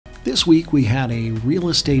This week we had a real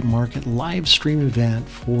estate market live stream event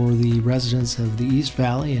for the residents of the East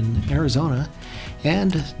Valley in Arizona.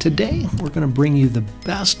 And today we're going to bring you the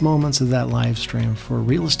best moments of that live stream for a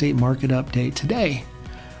real estate market update today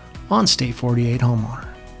on State 48 Homeowner.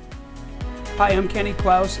 Hi, I'm Kenny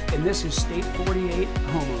Klaus, and this is State 48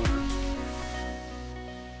 Homeowner.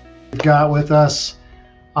 We've got with us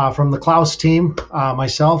from the Klaus team,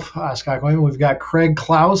 myself, Scott Coyman. We've got Craig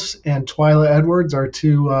Klaus and Twyla Edwards, our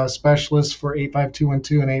two specialists for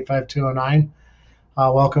 85212 and 85209.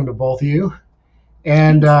 Welcome to both of you.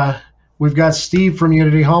 And we've got Steve from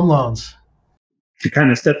Unity Home Loans. To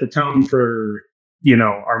kind of set the tone for,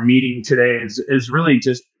 our meeting today is really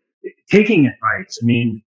just taking advice. I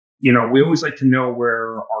mean, we always like to know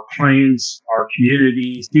where our clients, our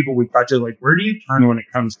communities, people we talk to, like, where do you turn when it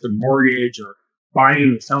comes to mortgage or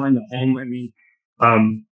buying or selling a home? I mean,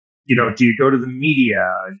 do you go to the media?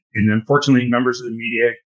 And unfortunately, members of the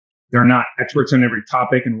media, they're not experts on every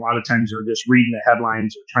topic. And a lot of times they're just reading the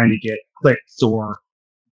headlines or trying to get clicks or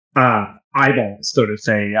eyeballs, so to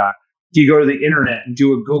say. Do you go to the internet and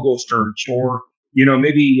do a Google search, or,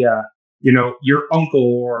 maybe, your uncle,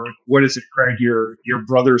 or what is it, Craig, your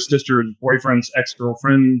brother's sister's boyfriend's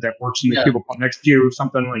ex-girlfriend that works in the cubicle next to you,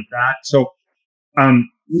 something like that. So,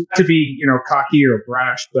 not to be, cocky or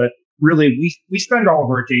brash, but really we spend all of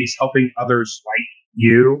our days helping others like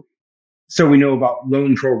you. So we know about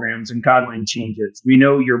loan programs and guideline changes. We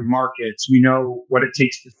know your markets. We know what it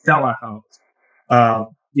takes to sell a house.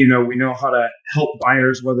 We know how to help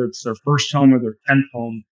buyers, whether it's their first home or their 10th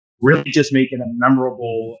home, really just make it a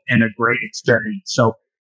memorable and a great experience. So,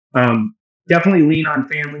 definitely lean on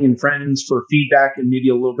family and friends for feedback and maybe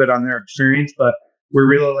a little bit on their experience, but we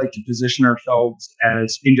really like to position ourselves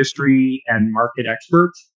as industry and market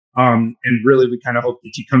experts. And really, we kind of hope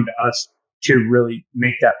that you come to us to really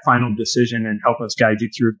make that final decision and help us guide you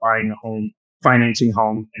through buying a home, financing a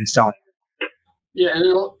home, and selling. Yeah, and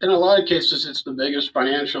in a lot of cases, it's the biggest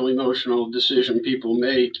financial, emotional decision people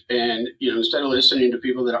make. And, instead of listening to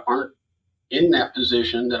people that aren't in that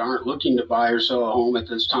position, that aren't looking to buy or sell a home at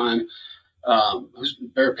this time,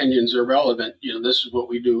 their opinions are relevant. This is what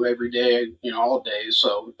we do every day, all day.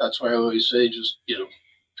 So that's why I always say, just,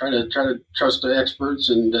 try to trust the experts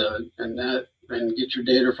and get your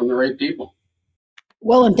data from the right people.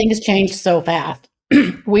 Well, and things change so fast.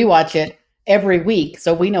 We watch it every week,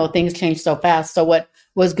 so we know things change so fast. So what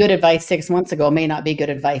was good advice 6 months ago may not be good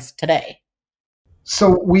advice today.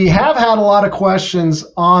 So we have had a lot of questions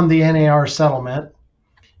on the NAR settlement.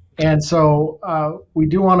 And so we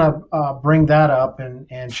do want to bring that up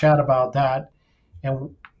and chat about that.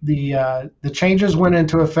 And the changes went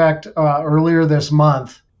into effect earlier this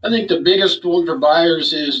month. I think the biggest one for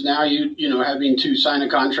buyers is now having to sign a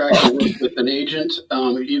contract and work with an agent,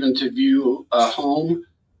 even to view a home.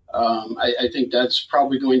 I think that's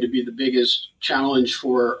probably going to be the biggest challenge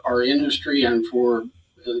for our industry and for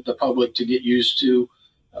the public to get used to.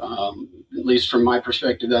 At least from my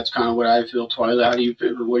perspective, that's kind of what I feel. Twyla, how do you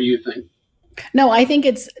feel, or what do you think? No, I think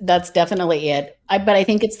that's definitely it. But I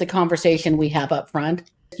think it's the conversation we have up front.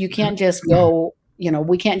 You can't just go,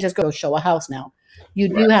 we can't just go show a house now. You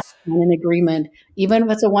do have to sign an agreement, even if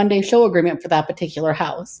it's a one-day show agreement for that particular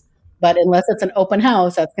house. But unless it's an open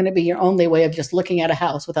house, that's going to be your only way of just looking at a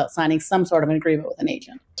house without signing some sort of an agreement with an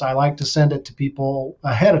agent. So I like to send it to people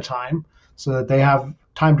ahead of time so that they have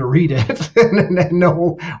time to read it and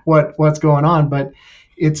know what's going on. But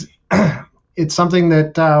it's something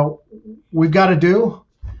that we've got to do.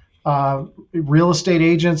 Real estate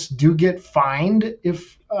agents do get fined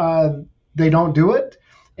if they don't do it.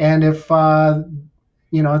 And if,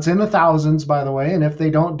 it's in the thousands, by the way, and if they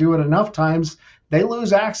don't do it enough times, they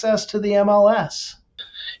lose access to the MLS.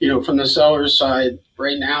 From the seller's side,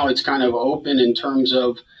 right now, it's kind of open in terms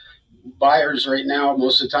of buyers right now.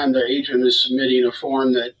 Most of the time, their agent is submitting a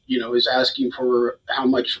form that, is asking for how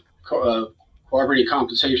much cooperative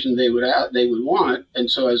compensation they would want. And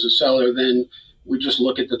so as a seller, then we just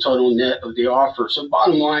look at the total net of the offer. So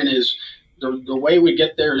bottom line is the way we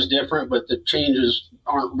get there is different, but the changes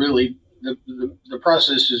aren't really, the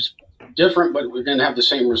process is different, but we're going to have the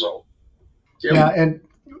same result. Yeah, and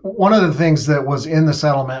one of the things that was in the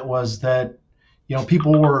settlement was that,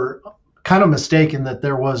 people were kind of mistaken that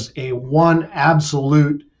there was a one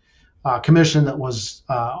absolute commission that was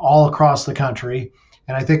all across the country.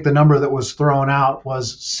 And I think the number that was thrown out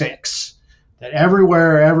was 6. That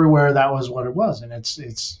everywhere that was what it was. And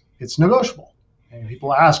it's negotiable. And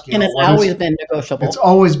people ask, and it's always been negotiable. It's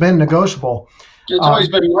always been negotiable. It's always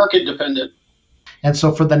been market dependent. And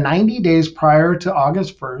so for the 90 days prior to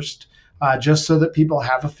August 1st, just so that people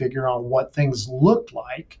have a figure on what things looked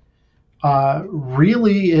like,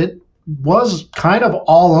 really it was kind of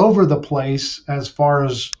all over the place as far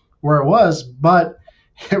as where it was, but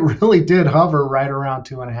it really did hover right around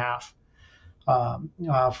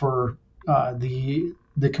 2.5 for the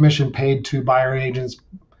commission paid to buyer agents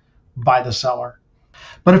by the seller.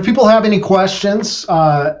 But if people have any questions,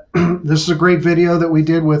 this is a great video that we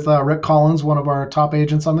did with Rick Collins, one of our top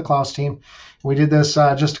agents on the Klaus team. We did this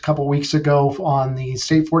just a couple weeks ago on the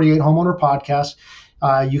State 48 Homeowner podcast.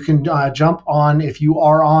 You can jump on, if you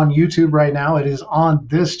are on YouTube right now, it is on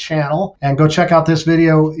this channel, and go check out this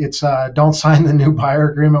video. It's don't sign the new buyer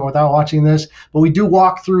agreement without watching this. But we do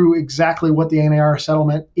walk through exactly what the NAR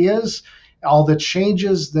settlement is, all the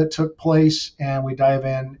changes that took place, and we dive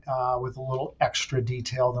in with a little extra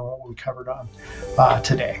detail than what we covered on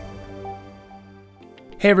today.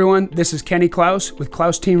 Hey everyone, this is Kenny Klaus with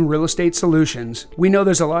Klaus Team Real Estate Solutions. We know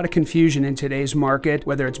there's a lot of confusion in today's market,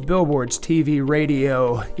 whether it's billboards, TV,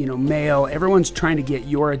 radio, mail. Everyone's trying to get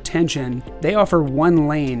your attention. They offer one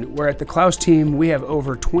lane, where at the Klaus Team we have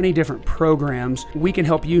over 20 different programs. We can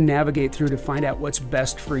help you navigate through to find out what's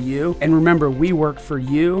best for you. And remember, we work for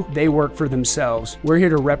you, they work for themselves. We're here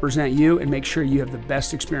to represent you and make sure you have the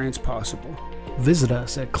best experience possible. Visit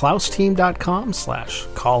us at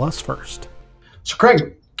klausteam.com/call-us-first. So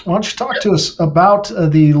Craig, why don't you talk to us about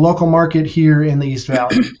the local market here in the East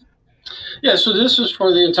Valley? Yeah, so this is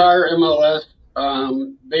for the entire MLS,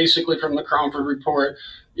 basically from the Cromford report.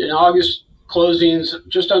 In August, closings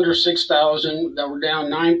just under 6,000, that were down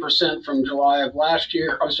 9% from July of last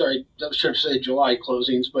year. I'm sorry, I should say July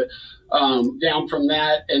closings, but down from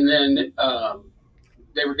that. And then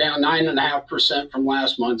they were down 9.5% from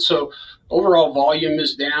last month. So overall volume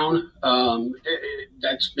is down.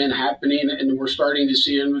 That's been happening, and we're starting to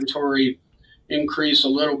see inventory increase a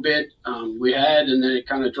little bit. We had, and then it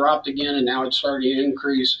kind of dropped again, and now it's starting to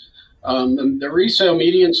increase. The resale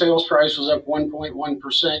median sales price was up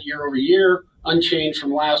 1.1% year over year, unchanged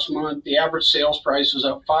from last month. The average sales price is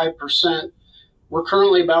up 5%. We're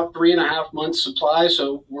currently about 3.5 months supply,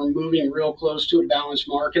 so we're moving real close to a balanced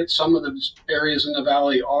market. Some of the areas in the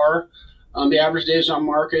valley are. The average days on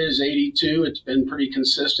market is 82. It's been pretty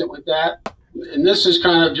consistent with that. And this is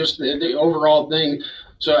kind of just the overall thing.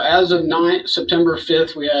 So as of September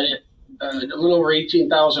 5th, we had a little over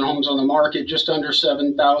 18,000 homes on the market, just under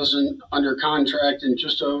 7,000 under contract, and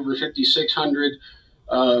just over 5,600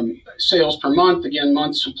 sales per month. Again,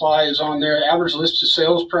 month supply is on there. Average listed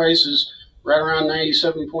sales price is right around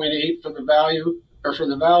 97.8 for the value, or for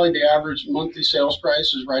the valley. The average monthly sales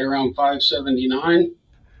price is right around 579.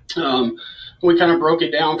 We kind of broke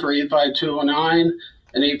it down for 85209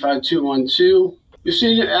 and 85212. You've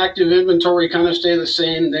seen active inventory kind of stay the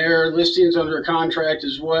same there. Listings under contract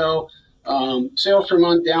as well. Sales per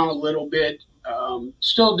month down a little bit.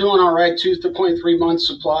 Still doing all right, 2.3 months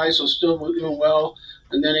supply, so still doing well.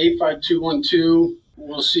 And then 85212,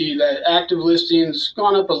 we'll see that active listings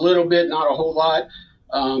gone up a little bit, not a whole lot.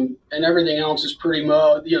 And everything else is pretty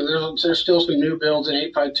low. There's still some new builds in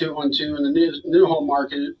 85212, and the new home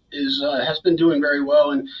market has been doing very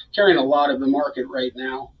well and carrying a lot of the market right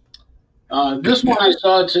now. This one I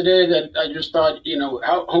saw today that I just thought,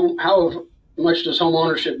 how much does home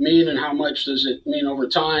ownership mean, and how much does it mean over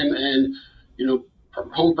time? And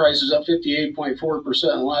home prices up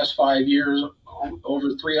 58.4% in the last 5 years, over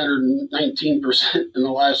 319% in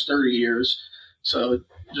the last 30 years. So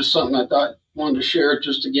just something I wanted to share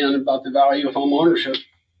just again about the value of home ownership.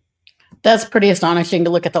 That's pretty astonishing to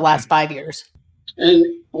look at the last 5 years. And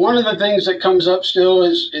one of the things that comes up still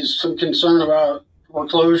is some concern about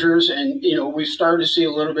foreclosures. And, we started to see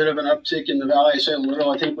a little bit of an uptick in the valley. I say a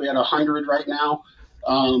little, I think we had 100 right now,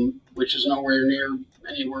 which is nowhere near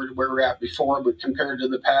anywhere where we're at before, but compared to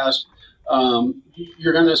the past,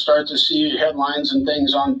 you're going to start to see headlines and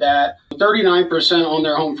things on that. 39% own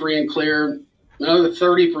their home free and clear. Another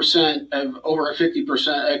 30% have over a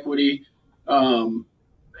 50% equity. And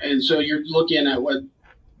so you're looking at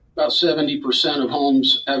about 70% of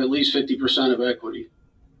homes have at least 50% of equity.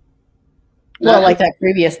 Well, like that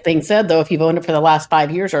previous thing said, though, if you've owned it for the last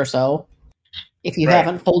 5 years or so, if you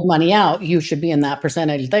haven't pulled money out, you should be in that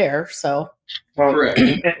percentage there. So, well, correct.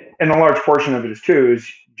 And a large portion of it is too is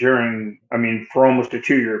for almost a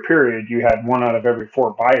 2-year period, you had 1 out of every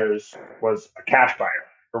 4 buyers was a cash buyer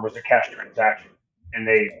or was a cash transaction, and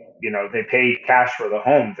they paid cash for the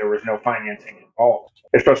home. There was no financing involved,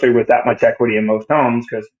 especially with that much equity in most homes,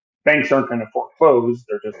 because banks aren't going to foreclose.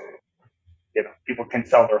 They're just, people can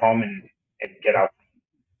sell their home and get out.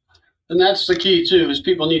 And that's the key too, is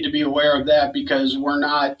people need to be aware of that, because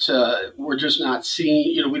we're just not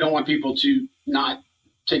seeing, we don't want people to not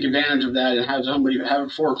take advantage of that and have somebody have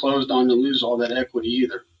it foreclosed on and lose all that equity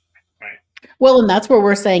either. Right. Well, and that's where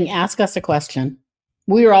we're saying, ask us a question.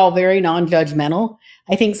 We are all very non-judgmental.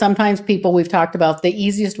 I think sometimes people, we've talked about, the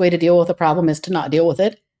easiest way to deal with a problem is to not deal with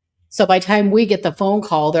it. So by the time we get the phone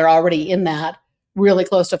call, they're already in that really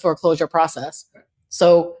close to foreclosure process.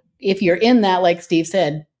 So if you're in that, like Steve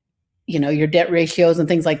said, your debt ratios and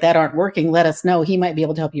things like that aren't working, let us know. He might be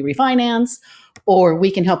able to help you refinance, or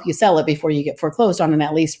we can help you sell it before you get foreclosed on and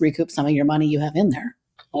at least recoup some of your money you have in there.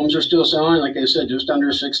 Homes are still selling, like I said, just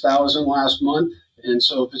under 6,000 last month. And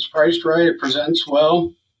so if it's priced right, it presents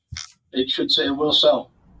well, it should say it will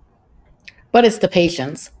sell. But it's the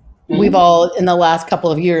patience. Mm-hmm. We've all, in the last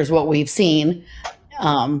couple of years, what we've seen,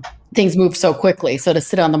 things move so quickly. So to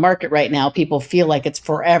sit on the market right now, people feel like it's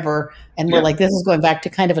forever. And we're like, this is going back to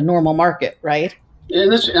kind of a normal market, right?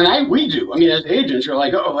 We do. I mean, as agents, you're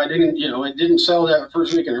like, oh, it didn't sell that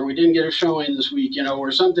first weekend, or we didn't get a showing this week,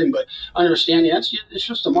 or something. But understanding it's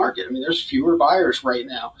just the market. I mean, there's fewer buyers right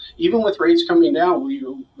now. Even with rates coming down, we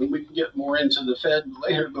can get more into the Fed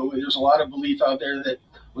later, but there's a lot of belief out there that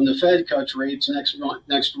when the Fed cuts rates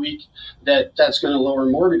next week, that's going to lower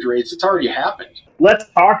mortgage rates. It's already happened. Let's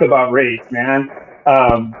talk about rates, man.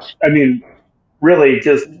 I mean, really,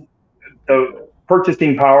 just the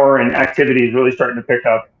purchasing power and activity is really starting to pick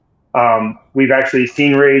up. We've actually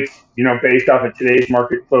seen rates, based off of today's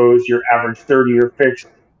market close, your average 30-year fixed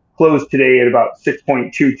closed today at about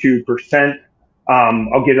 6.22%.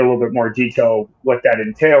 I'll get a little bit more detail what that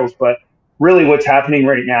entails, but really what's happening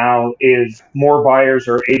right now is more buyers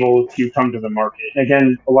are able to come to the market. And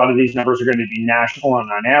again, a lot of these numbers are going to be national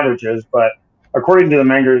and on averages, but according to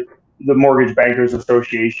the Mortgage Bankers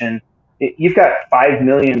Association, you've got 5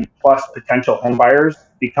 million plus potential home buyers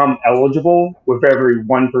become eligible with every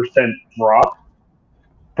 1% drop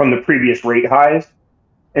from the previous rate highs.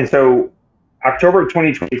 And so October of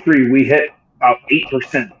 2023, we hit about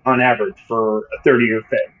 8% on average for a 30-year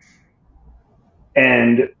fix.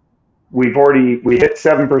 And we hit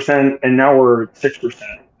 7%, and now we're at 6%.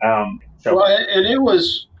 And it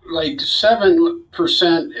was like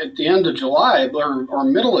 7% at the end of July or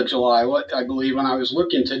middle of July, I believe, when I was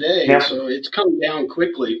looking today. Yeah. So it's come down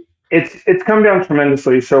quickly. It's come down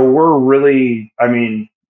tremendously. So we're really,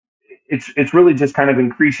 it's really just kind of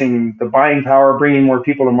increasing the buying power, bringing more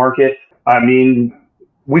people to market.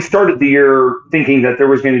 We started the year thinking that there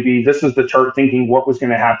was going to be, this is the chart thinking what was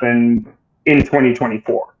going to happen in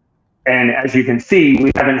 2024. And as you can see,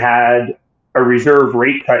 we haven't had a reserve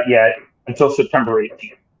rate cut yet until September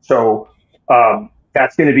 18th. So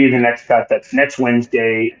that's going to be the next cut. That's next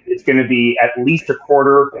Wednesday. It's going to be at least a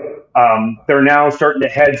quarter. They're now starting to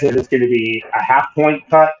hedge that it's going to be a half point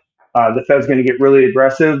cut. The Fed's going to get really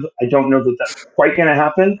aggressive. I don't know that that's quite going to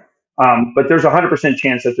happen, but there's a 100%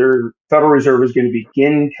 chance that their Federal Reserve is going to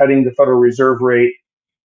begin cutting the Federal Reserve rate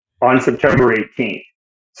on September 18th.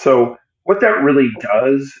 So what that really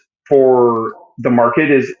does for the market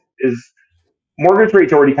is mortgage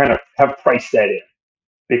rates already kind of have priced that in,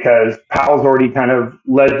 because Powell's already kind of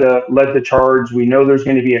led the charge. We know there's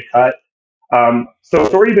going to be a cut. So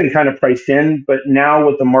it's already been kind of priced in, but now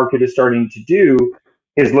what the market is starting to do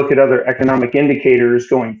is look at other economic indicators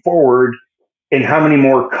going forward and how many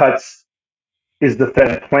more cuts is the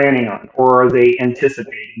Fed planning on, or are they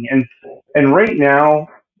anticipating? And right now,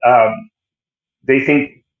 they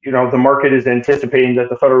think, the market is anticipating that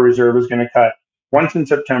the Federal Reserve is going to cut once in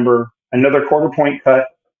September, another quarter point cut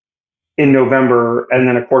in November, and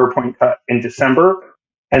then a quarter point cut in December,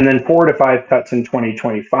 and then 4 to 5 cuts in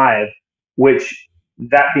 2025, which,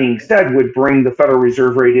 that being said, would bring the Federal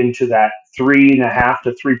Reserve rate into that 3.5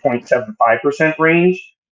 to 3.75%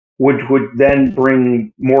 range, which would then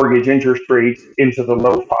bring mortgage interest rates into the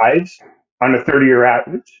low fives on a 30-year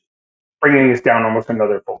average, bringing us down almost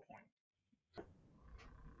another full point.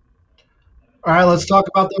 All right, let's talk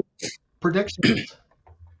about the predictions.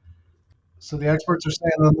 So the experts are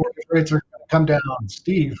saying the mortgage rates are going to come down.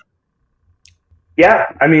 Steve?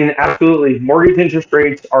 Yeah, absolutely. Mortgage interest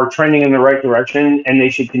rates are trending in the right direction, and they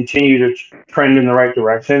should continue to trend in the right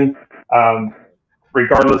direction,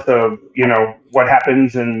 regardless of, what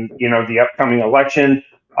happens in, the upcoming election.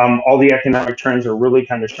 All the economic trends are really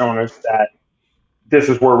kind of showing us that this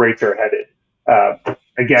is where rates are headed.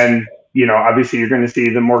 Again, obviously you're going to see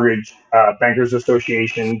the Mortgage Bankers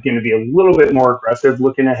Association going to be a little bit more aggressive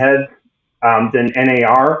looking ahead than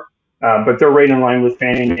NAR, but they're right in line with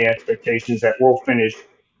Fannie Mae expectations that we'll finish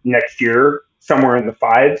next year somewhere in the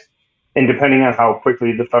fives, and depending on how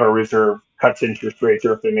quickly the Federal Reserve cuts interest rates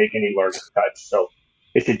or if they make any larger cuts. So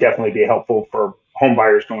it should definitely be helpful for home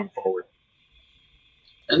buyers going forward.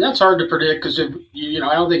 And that's hard to predict because if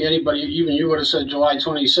I don't think anybody, even you, would have said July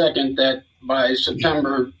 22nd that by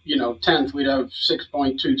September 10th we'd have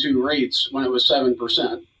 6.22 rates when it was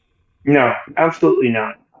 7%. No, absolutely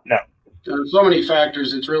not. No. There's so many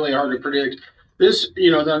factors; it's really hard to predict. This,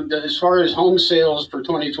 as far as home sales for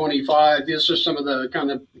 2025, these are some of the kind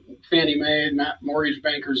of Fannie Mae, mortgage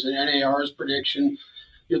bankers, and NAR's prediction.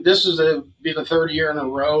 This is be the third year in a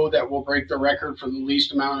row that we'll break the record for the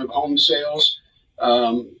least amount of home sales,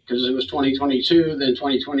 because it was 2022, then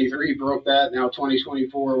 2023 broke that. Now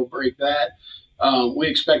 2024 will break that. We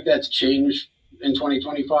expect that to change in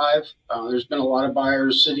 2025. There's been a lot of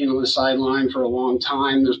buyers sitting on the sideline for a long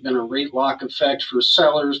time. There's been a rate lock effect for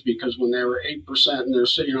sellers because when they were 8% and they're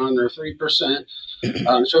sitting on their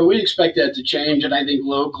 3%. So we expect that to change. And I think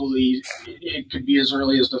locally it could be as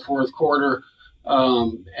early as the fourth quarter,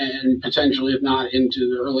 and potentially, if not, into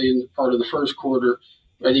the early part of the first quarter.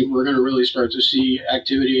 I think we're going to really start to see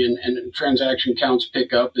activity and transaction counts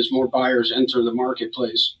pick up as more buyers enter the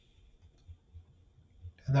marketplace.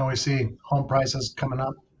 And then we see home prices coming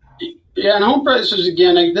up. Yeah, and home prices,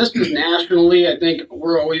 again, this is nationally. I think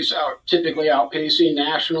we're always typically outpacing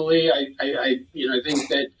nationally. I think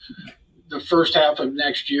that the first half of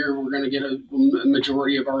next year, we're going to get a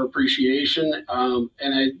majority of our appreciation. And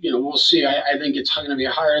we'll see. I think it's going to be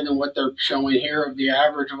higher than what they're showing here of the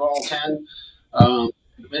average of all 10.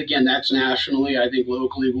 But again, that's nationally. I think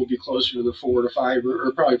locally we'll be closer to the 4 to 5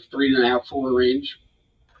 or probably 3.5, 4 range.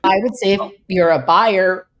 I would say if you're a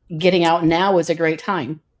buyer, getting out now is a great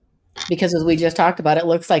time because as we just talked about, it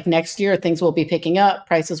looks like next year things will be picking up,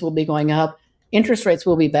 prices will be going up, interest rates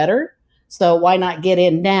will be better. So why not get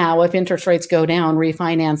in now? If interest rates go down,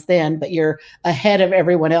 refinance then, but you're ahead of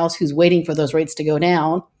everyone else who's waiting for those rates to go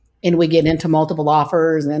down. And we get into multiple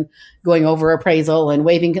offers and going over appraisal and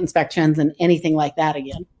waiving inspections and anything like that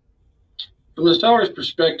again. From the seller's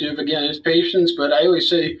perspective, again, it's patience, but I always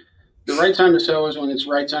say the right time to sell is when it's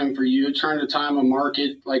the right time for you. Trying to time a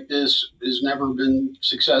market like this has never been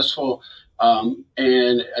successful.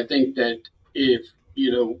 And I think that if,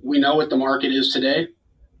 we know what the market is today,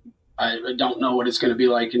 I don't know what it's going to be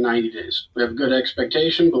like in 90 days. We have a good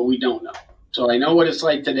expectation, but we don't know. So I know what it's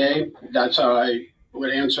like today. That's how I would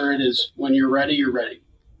answer it is when you're ready, you're ready.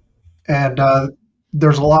 And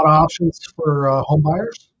there's a lot of options for home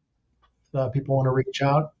buyers. People want to reach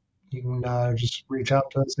out. You can just reach out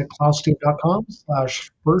to us at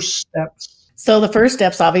klausteam.com/first steps. So the first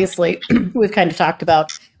steps, obviously, we've kind of talked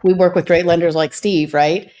about. We work with great lenders like Steve,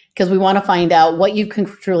 right? Because we want to find out what you can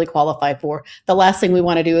truly qualify for. The last thing we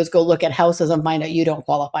want to do is go look at houses and find out you don't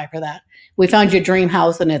qualify for that. We found your dream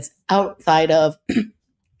house and it's outside of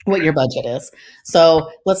what your budget is. So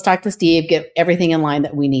let's talk to Steve, get everything in line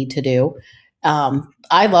that we need to do.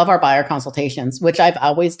 I love our buyer consultations, which I've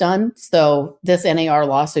always done. So this NAR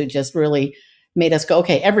lawsuit just really made us go,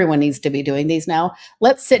 okay, everyone needs to be doing these now.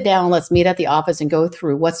 Let's sit down, let's meet at the office and go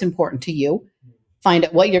through what's important to you. Find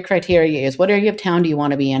out what your criteria is. What area of town do you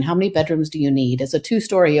want to be in? How many bedrooms do you need? Is a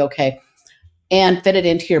 2-story okay? And fit it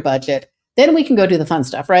into your budget. Then we can go do the fun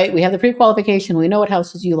stuff, right? We have the pre-qualification. We know what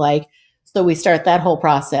houses you like. So we start that whole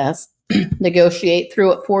process, negotiate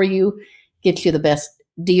through it for you, get you the best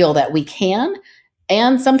deal that we can.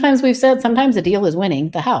 And sometimes we've said, sometimes the deal is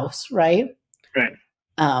winning the house, right? Right.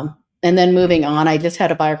 And then moving on, I just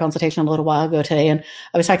had a buyer consultation a little while ago today, and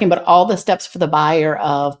I was talking about all the steps for the buyer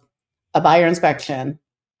of a buyer inspection,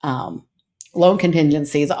 loan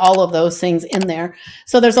contingencies, all of those things in there.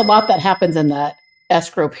 So there's a lot that happens in that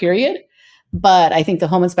escrow period, but I think the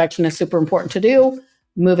home inspection is super important to do.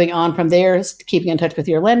 Moving on from there is keeping in touch with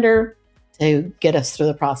your lender to get us through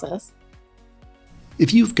the process.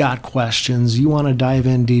 If you've got questions, you want to dive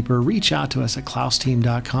in deeper, reach out to us at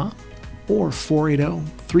klausteam.com or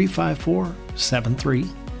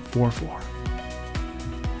 480-354-7344.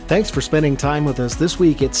 Thanks for spending time with us this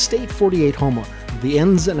week at State 48 Homeowner, the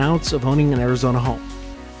ins and outs of owning an Arizona home.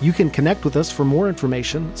 You can connect with us for more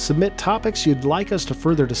information, submit topics you'd like us to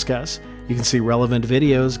further discuss. You can see relevant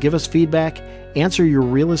videos, give us feedback, answer your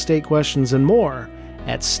real estate questions, and more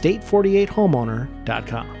at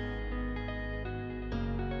state48homeowner.com.